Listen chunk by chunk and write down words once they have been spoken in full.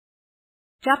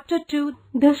Chapter 2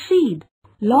 The Seed.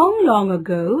 Long, long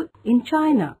ago, in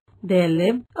China, there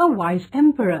lived a wise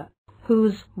emperor,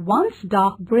 whose once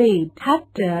dark braid had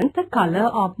turned the color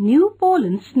of new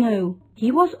fallen snow.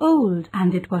 He was old,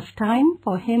 and it was time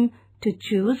for him to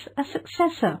choose a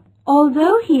successor.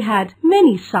 Although he had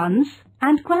many sons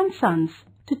and grandsons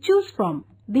to choose from,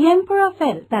 the emperor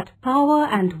felt that power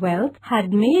and wealth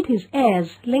had made his heirs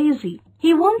lazy.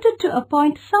 He wanted to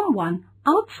appoint someone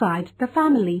outside the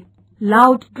family.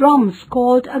 Loud drums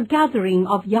called a gathering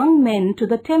of young men to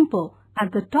the temple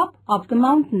at the top of the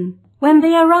mountain. When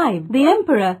they arrived, the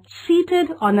emperor,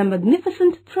 seated on a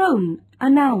magnificent throne,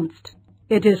 announced,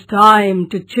 "It is time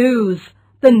to choose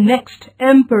the next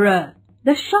emperor."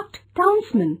 The shocked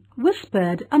townsmen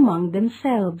whispered among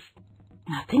themselves,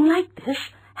 "Nothing like this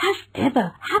has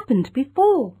ever happened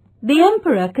before." The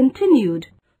emperor continued,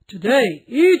 "Today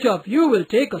each of you will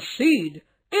take a seed.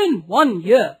 In 1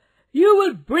 year, you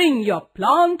will bring your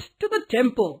plant to the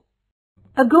temple."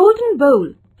 A golden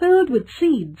bowl filled with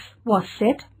seeds was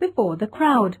set before the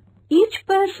crowd. Each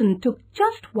person took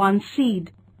just one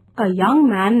seed. A young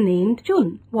man named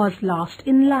Chun was last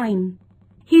in line.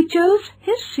 He chose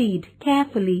his seed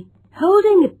carefully,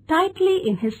 holding it tightly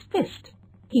in his fist.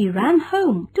 He ran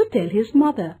home to tell his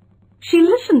mother. She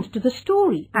listened to the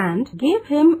story and gave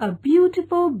him a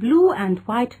beautiful blue and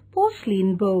white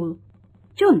porcelain bowl.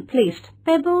 Chun placed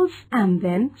pebbles and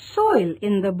then soil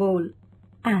in the bowl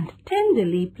and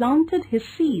tenderly planted his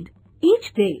seed.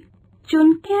 Each day,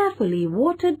 Chun carefully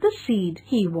watered the seed.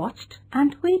 He watched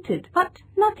and waited, but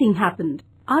nothing happened.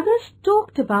 Others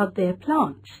talked about their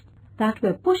plants that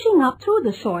were pushing up through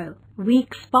the soil.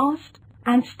 Weeks passed,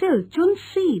 and still Chun's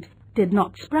seed did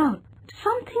not sprout.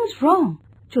 "Something's wrong,"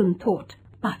 Chun thought,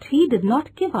 but he did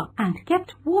not give up and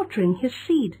kept watering his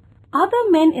seed. Other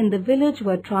men in the village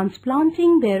were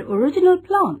transplanting their original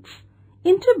plants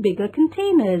into bigger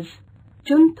containers.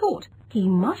 Chun thought he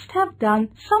must have done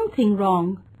something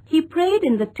wrong. He prayed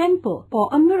in the temple for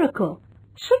a miracle.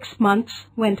 6 months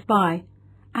went by,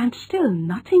 and still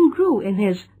nothing grew in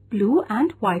his blue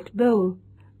and white bowl.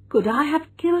 "Could I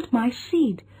have killed my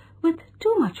seed with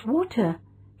too much water?"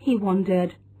 he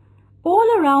wondered. All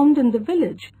around in the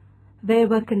village, there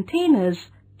were containers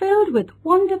filled with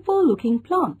wonderful-looking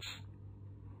plants.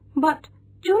 But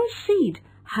Chun's seed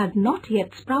had not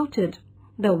yet sprouted.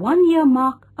 The 1-year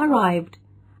mark arrived,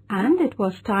 and it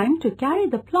was time to carry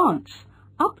the plants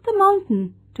up the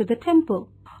mountain to the temple.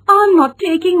 "I'm not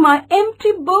taking my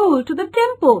empty bowl to the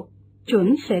temple,"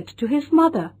 Chun said to his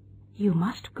mother. "You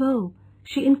must go,"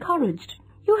 she encouraged.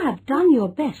 "You have done your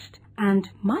best and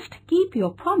must keep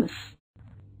your promise."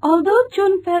 Although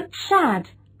Chun felt sad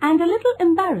and a little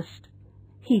embarrassed,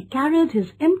 he carried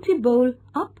his empty bowl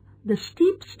up the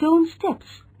steep stone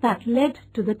steps that led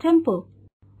to the temple.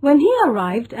 When he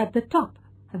arrived at the top,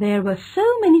 there were so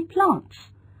many plants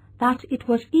that it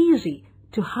was easy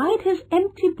to hide his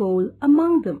empty bowl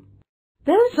among them.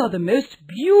 "Those are the most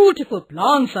beautiful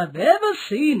plants I've ever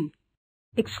seen,"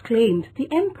 exclaimed the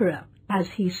emperor as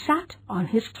he sat on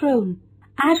his throne.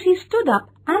 As he stood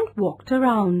up and walked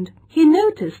around, he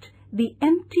noticed the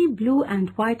empty blue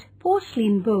and white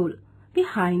porcelain bowl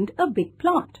behind a big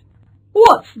plant.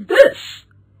 "What's this?"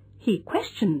 he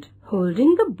questioned,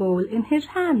 holding the bowl in his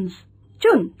hands.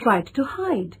 Chun tried to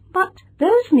hide, but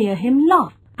those near him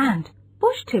laughed and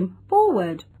pushed him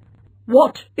forward.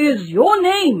 "What is your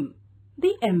name?"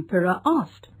 the emperor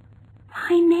asked.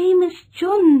 "My name is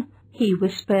Chun," he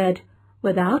whispered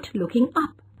without looking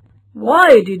up.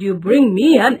 "Why did you bring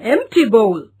me an empty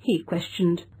bowl?" he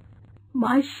questioned.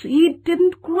 "My seed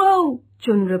didn't grow,"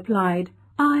 Chun replied.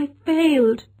 "I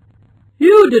failed."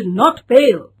 "You did not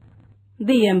fail,"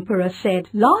 the emperor said.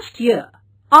 "Last year,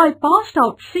 I passed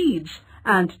out seeds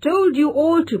and told you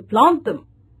all to plant them.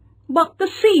 But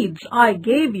the seeds I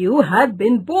gave you had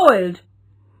been boiled.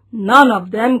 None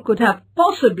of them could have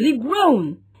possibly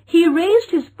grown." He raised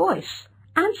his voice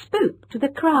and spoke to the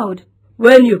crowd.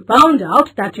 "When you found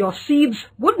out that your seeds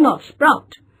would not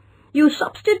sprout, you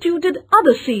substituted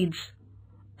other seeds.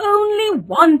 Only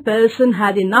one person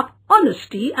had enough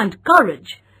honesty and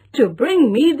courage to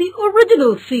bring me the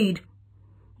original seed.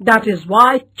 That is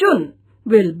why Chun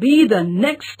will be the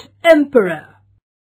next emperor."